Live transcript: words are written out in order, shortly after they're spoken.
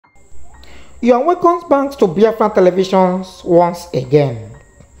You are welcome back to Biafra televisions once again.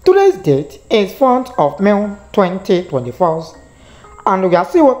 Today's date is 4th of May 2024, and we are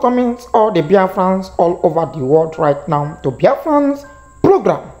still welcoming all the Biafrans all over the world right now to Biafrans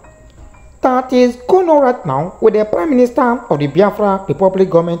program that is going on right now with the Prime Minister of the Biafra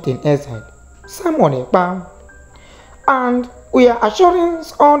Republic government in exile, Ekpa. And we are assuring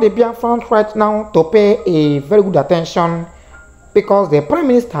all the Biafrans right now to pay a very good attention because the Prime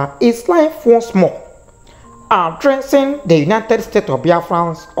Minister is live once more addressing the United States of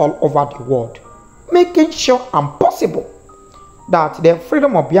Biafrans all over the world, making sure and possible that the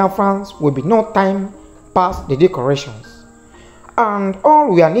freedom of Biafrans will be no time past the decorations. And all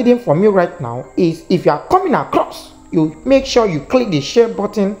we are needing from you right now is, if you are coming across, you make sure you click the share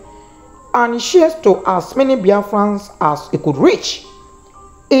button and share to as many Biafrans as it could reach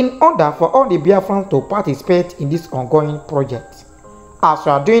in order for all the Biafrans to participate in this ongoing project. As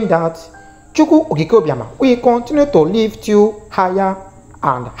you are doing that, Chukwu Okikobiama will continue to lift you higher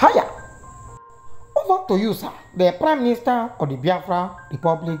and higher. Over to you, sir, the Prime Minister of the Biafra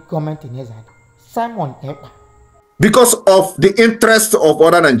Republic government in exile, Ekpa. Because of the interest of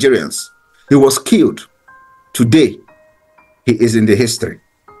other Nigerians, he was killed. Today, he is in the history.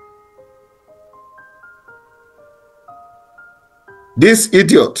 This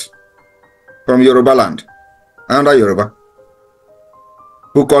idiot from Yoruba land, under Yoruba,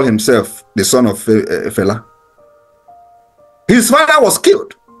 who called himself the son of Fela, his father was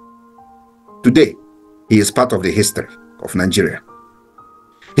killed. Today, he is part of the history of Nigeria.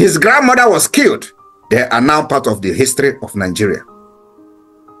 His grandmother was killed. They are now part of the history of Nigeria.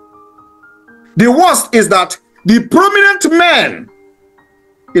 The worst is that the prominent men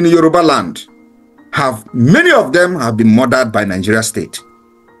in Yoruba land many of them have been murdered by Nigeria state.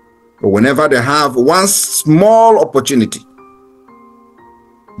 But whenever they have one small opportunity,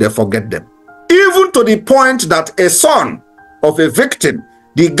 they forget them. Even to the point that a son of a victim,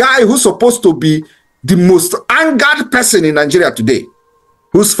 the guy who's supposed to be the most angered person in Nigeria today,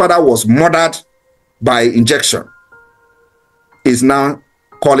 whose father was murdered by injection, is now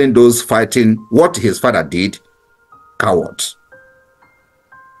calling those fighting what his father did cowards.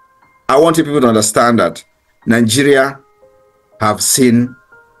 I want people to understand that Nigeria have seen,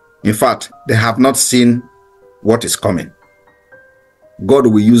 in fact, they have not seen what is coming. God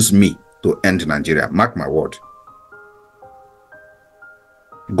will use me to end Nigeria. Mark my word.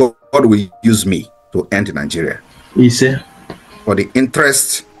 God will use me to end Nigeria. Yes, for the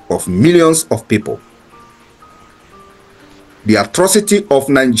interest of millions of people. The atrocity of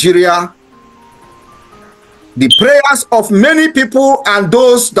Nigeria, the prayers of many people and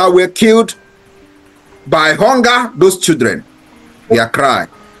those that were killed by hunger, those children, their cry,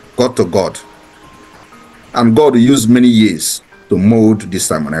 God to God. And God used many years to mold this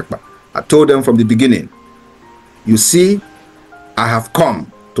Simon Ekpa. I told them from the beginning, you see, I have come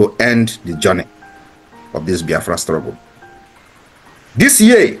to end the journey of this Biafra struggle. This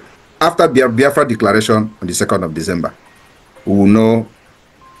year, after the Biafra declaration on the 2nd of December, we will know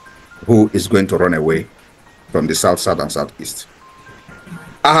who is going to run away from the south, south, and southeast.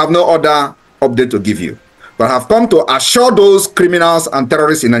 I have no other update to give you, but I have come to assure those criminals and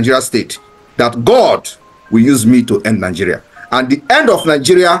terrorists in Nigeria state that God will use me to end Nigeria. And the end of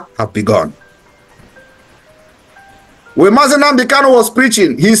Nigeria have begun. When Mazenam Bikano was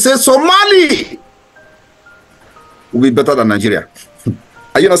preaching, he said Somali will be better than Nigeria.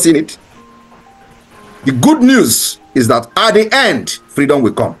 Are you not seeing it? The good news is that at the end, freedom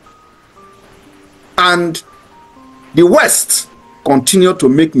will come. And the West continue to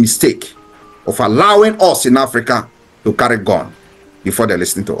make mistake of allowing us in Africa to carry gun before they're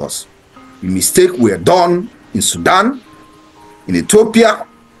listening to us. The mistake were done in Sudan, in Ethiopia,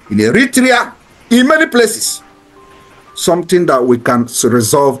 in Eritrea, in many places. Something that we can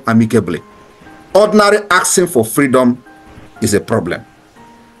resolve amicably. Ordinary asking for freedom is a problem.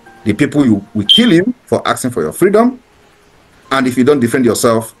 The people will kill you for asking for your freedom, and if you don't defend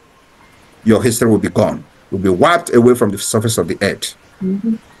yourself, your history will be gone, will be wiped away from the surface of the earth.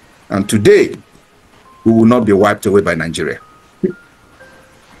 And today, we will not be wiped away by Nigeria,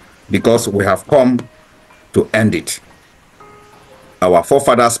 because we have come to end it. Our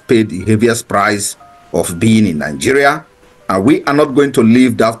forefathers paid the heaviest price of being in Nigeria, and we are not going to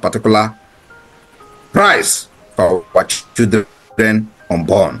leave that particular price for our children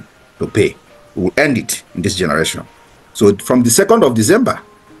unborn to pay. We will end it in this generation. So from the 2nd of December,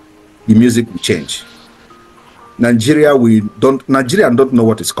 the music will change. Nigeria don't know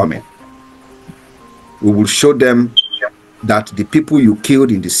what is coming. We will show them that the people you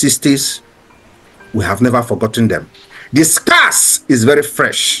killed in the 60s, we have never forgotten them. The scars is very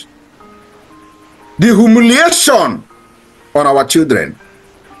fresh. The humiliation on our children.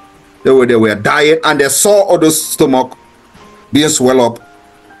 They were dying, and they saw all those stomach being swelled up,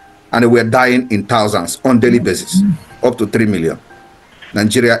 and they were dying in thousands on daily basis, up to 3 million.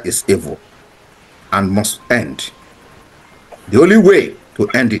 Nigeria is evil and must end. The only way to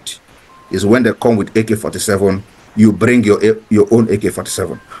end it is when they come with AK-47, you bring your own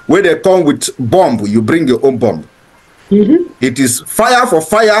AK-47. When they come with bomb, you bring your own bomb. It is fire for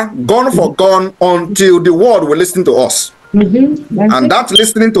fire, gun for gun, until the world will listen to us. And that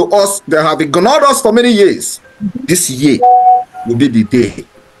listening to us, they have ignored us for many years. This year will be the day,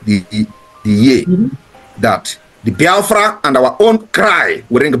 the year that the Biafra and our own cry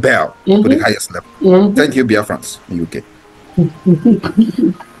will ring a bell to the highest level. Thank you, Biafrans in UK.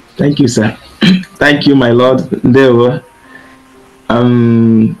 Thank you, sir. Thank you, my lord.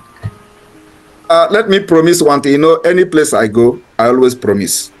 Let me promise one thing. You know, any place I go, I always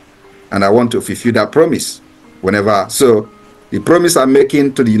promise. And I want to fulfill that promise whenever. So, the promise I'm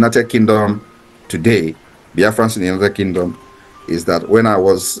making to the United Kingdom today, Biafrans in the United Kingdom, is that when I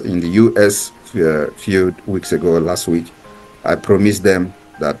was in the US a few weeks ago, last week, I promised them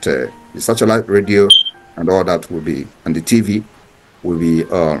that the satellite radio and all that will be, and the TV will be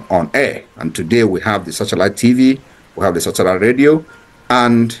on air. And today we have the satellite TV, we have the satellite radio,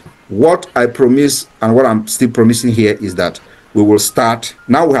 and what I promise and what I'm still promising here is that we will start.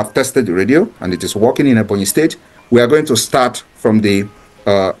 Now we have tested the radio and it is working in Ebonyi State. We are going to start from the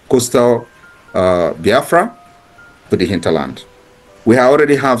coastal Biafra to the hinterland. We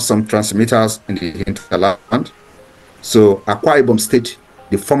already have some transmitters in the hinterland. So Akwa Ibom State,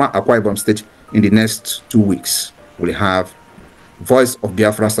 the former Akwa Ibom State, in the next 2 weeks, will have Voice of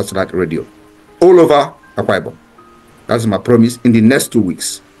Biafra satellite radio all over Akwa Ibom. That's my promise. In the next 2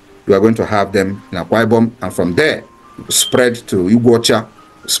 weeks, we are going to have them in Akwa Ibom, and from there, spread to Iguacha,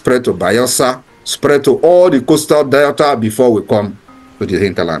 spread to Bayelsa, spread to all the coastal delta before we come to the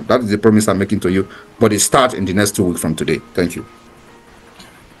hinterland. That is the promise I'm making to you, but it starts in the next 2 weeks from today. Thank you.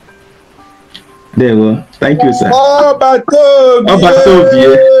 There we go. Thank you, sir.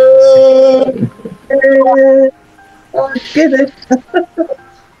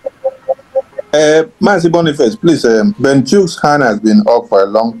 Master Boniface, please, Ben Chuck's hand has been up for a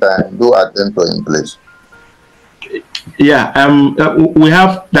long time. Do attend to him, please. Yeah, we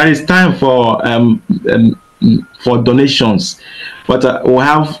have, there is time for donations, but we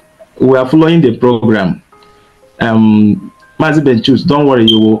are following the program. Master Ben Chuck, don't worry,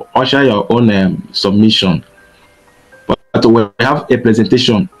 you will usher your own submission. But we have a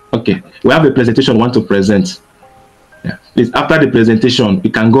presentation. Okay, we have a presentation we want to present. Yeah, please, after the presentation,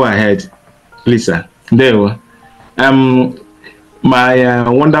 you can go ahead. Please, sir. There we go. My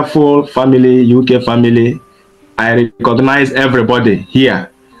wonderful family, UK family, I recognize everybody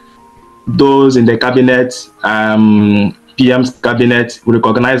here. Those in the cabinet, PM's cabinet, we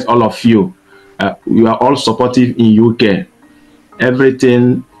recognize all of you. You are all supportive in UK.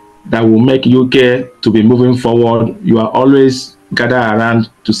 Everything that will make UK to be moving forward, you are always gathered around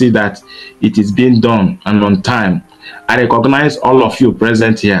to see that it is being done and on time. I recognize all of you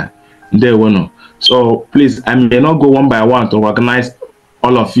present here. There we know. So please, I may not go one by one to recognize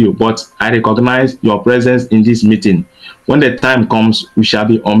all of you, but I recognize your presence in this meeting. When the time comes, we shall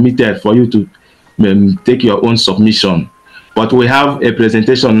be unmuted for you to take your own submission. But we have a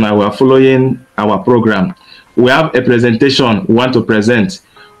presentation now. We are following our program. We have a presentation we want to present.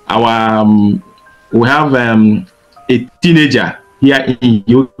 We have a teenager here in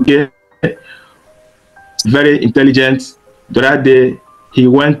UK, very intelligent. The other day, he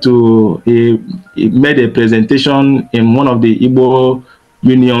made a presentation in one of the Igbo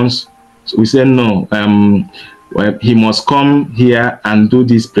unions. So we said no, he must come here and do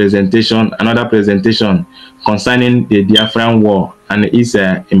this presentation, another presentation concerning the Biafran war and its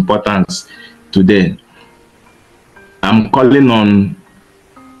importance today. I'm calling on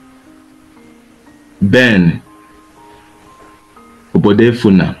Ben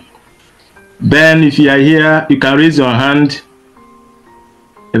Obodefuna. Ben, if you are here, you can raise your hand.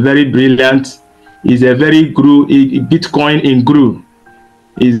 A very brilliant, is a very guru, Bitcoin in guru.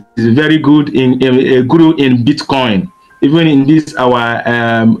 Is very good in a guru in Bitcoin. Even in this our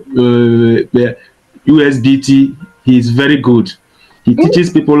USDT, he is very good. He teaches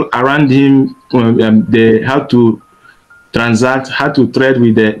people around him how to transact, how to trade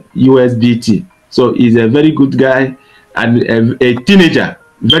with the USDT. So he's a very good guy and a teenager,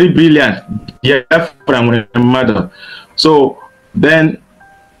 very brilliant. Yeah, from mother. So then,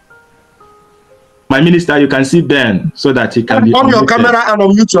 my minister, you can see Ben so that he can be on your camera and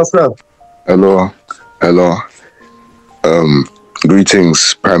unmute yourself. Hello.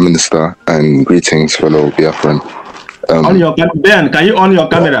 Greetings, Prime Minister, and greetings, fellow Biafran. Ben, can you on your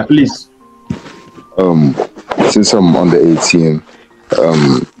camera, please? Since I'm under 18,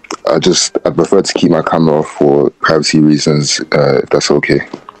 I prefer to keep my camera off for privacy reasons, if that's okay.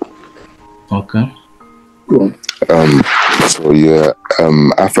 Okay. Cool. So yeah,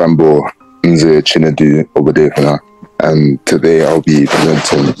 Afambo Nze Chinedu over there for now. And today I'll be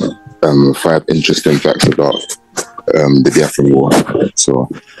presenting 5 interesting facts about the Biafran War. So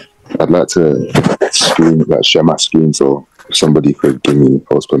I'd like to share my screen, so if somebody could give me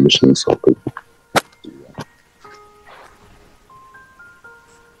host permission, so I could do that.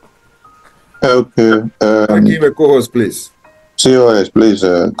 Okay. Give a co-host, please. COS, please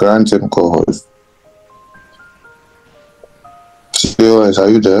grant him co-host. COS, are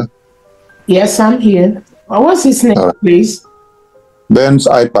you there? Yes, I'm here. What's his name, please? Ben's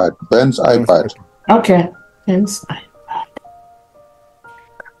iPad. Ben's iPad. Okay. Ben's iPad.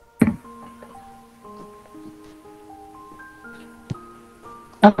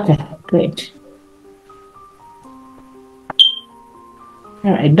 Okay, great.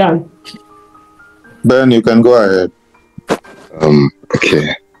 All right, done. Ben, you can go ahead.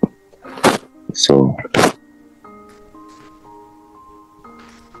 Okay. So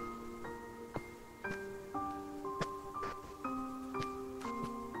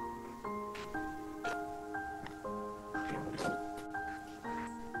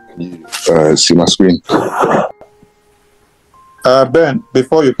see my screen? Ben,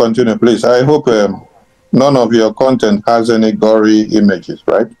 before you continue, please, I hope none of your content has any gory images,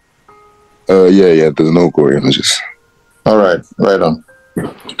 right? Yeah, there's no gory images. All right, right on.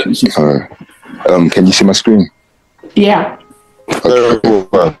 Can you see my screen? Yeah. Okay.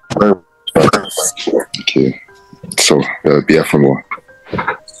 So, Biafran War.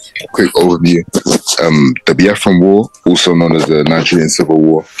 Quick overview. The Biafran War, also known as the Nigerian Civil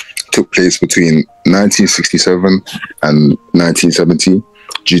War, took place between 1967 and 1970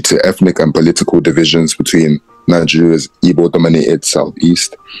 due to ethnic and political divisions between Nigeria's Igbo-dominated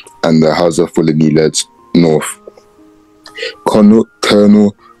southeast and the Hausa Fulani-led north. Colonel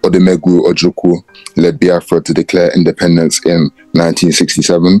Odemegwu Ojukwu led Biafra to declare independence in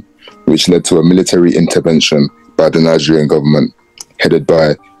 1967, which led to a military intervention by the Nigerian government, headed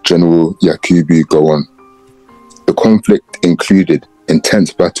by General Yakubu Gowon. The conflict included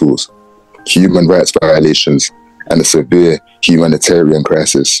intense battles, human rights violations, and a severe humanitarian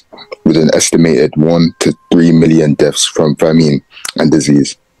crisis, with an estimated 1 to 3 million deaths from famine and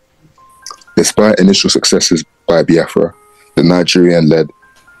disease. Despite initial successes by Biafra, the Nigerian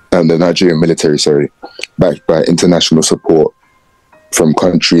military, backed by international support from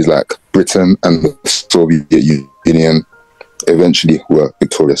countries like Britain and the Soviet Union, eventually were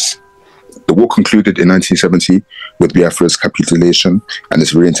victorious. The war concluded in 1970 with Biafra's capitulation and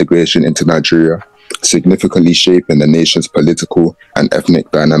its reintegration into Nigeria, significantly shaping the nation's political and ethnic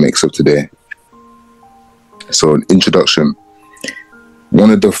dynamics of today. So, an introduction.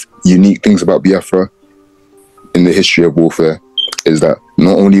 One of the unique things about Biafra in the history of warfare is that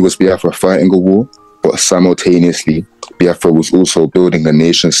not only was Biafra fighting a war, but simultaneously, Biafra was also building a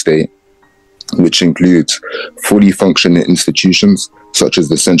nation state, which includes fully functioning institutions such as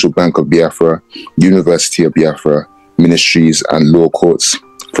the Central Bank of Biafra, University of Biafra, ministries, and law courts.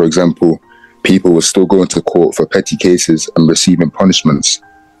 For example, people were still going to court for petty cases and receiving punishments,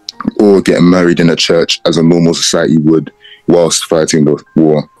 or getting married in a church as a normal society would whilst fighting the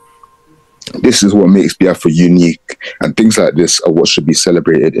war. This is what makes Biafra unique, and things like this are what should be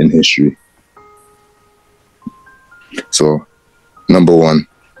celebrated in history. So, number 1,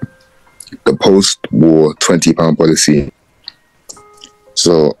 the post-war £20 policy.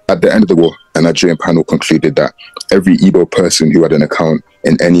 So, at the end of the war, a Nigerian panel concluded that every Igbo person who had an account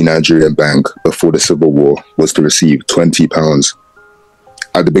in any Nigerian bank before the Civil War was to receive £20.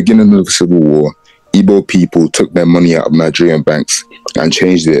 At the beginning of the Civil War, Igbo people took their money out of Nigerian banks and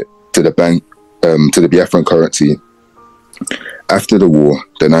changed it to the Biafran currency. After the war,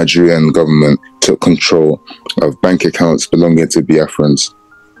 the Nigerian government took control of bank accounts belonging to Biafrans.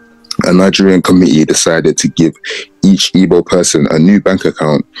 A Nigerian committee decided to give each Igbo person a new bank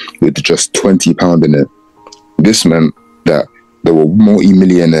account with just £20 in it. This meant that there were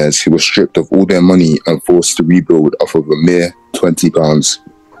multi-millionaires who were stripped of all their money and forced to rebuild off of a mere £20.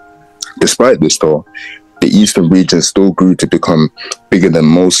 Despite this though, the eastern region still grew to become bigger than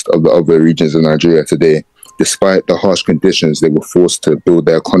most of the other regions of Nigeria today, despite the harsh conditions they were forced to build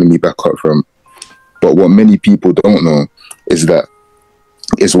their economy back up from. But what many people don't know is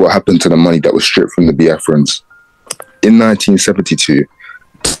what happened to the money that was stripped from the Biafrans. In 1972,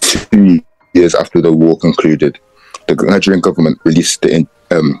 2 years after the war concluded, the Nigerian government released the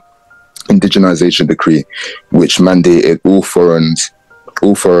indigenization decree, which mandated all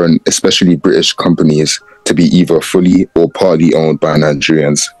foreign, especially British companies, to be either fully or partly owned by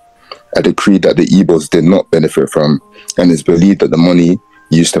Nigerians. A decree that the Igbos did not benefit from, and it's believed that the money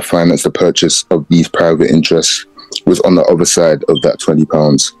used to finance the purchase of these private interests was on the other side of that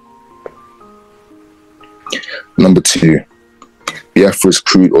 £20. Number 2, Biafra's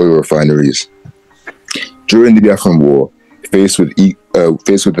crude oil refineries. During the Biafran War, faced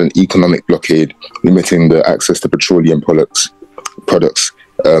with an economic blockade limiting the access to petroleum products,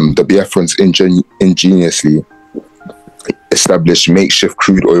 the Biafrans ingeniously established makeshift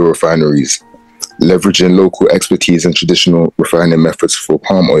crude oil refineries. Leveraging local expertise and traditional refining methods for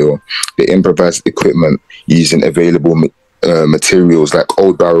palm oil, they improvised equipment using available materials like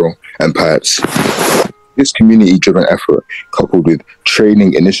old barrel and pipes. This community-driven effort, coupled with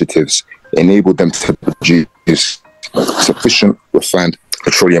training initiatives, enabled them to produce sufficient refined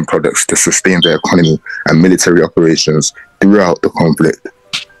petroleum products to sustain their economy and military operations throughout the conflict.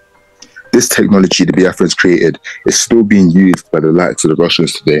 This technology the Biafrans created is still being used by the likes of the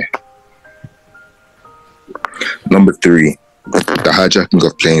Russians today. Number 3, the hijacking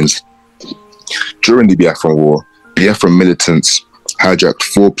of planes. During the Biafran War, Biafran militants hijacked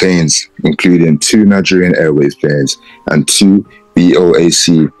 4 planes, including 2 Nigerian Airways planes and 2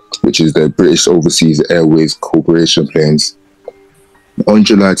 BOAC, which is the British Overseas Airways Corporation planes, on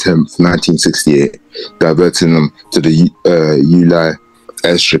July 10th, 1968, diverting them to the Ulai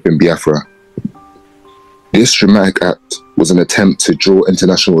airstrip in Biafra. This dramatic act was an attempt to draw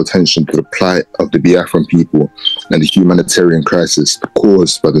international attention to the plight of the Biafran people and the humanitarian crisis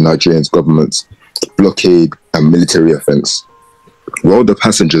caused by the Nigerian government's blockade and military offense. While the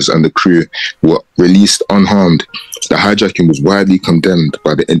passengers and the crew were released unharmed, the hijacking was widely condemned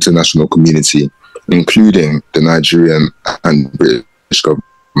by the international community, including the Nigerian and British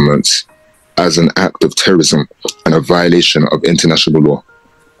governments, as an act of terrorism and a violation of international law.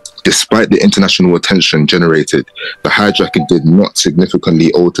 Despite the international attention generated, the hijacking did not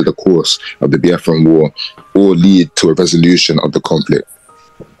significantly alter the course of the Biafran War or lead to a resolution of the conflict.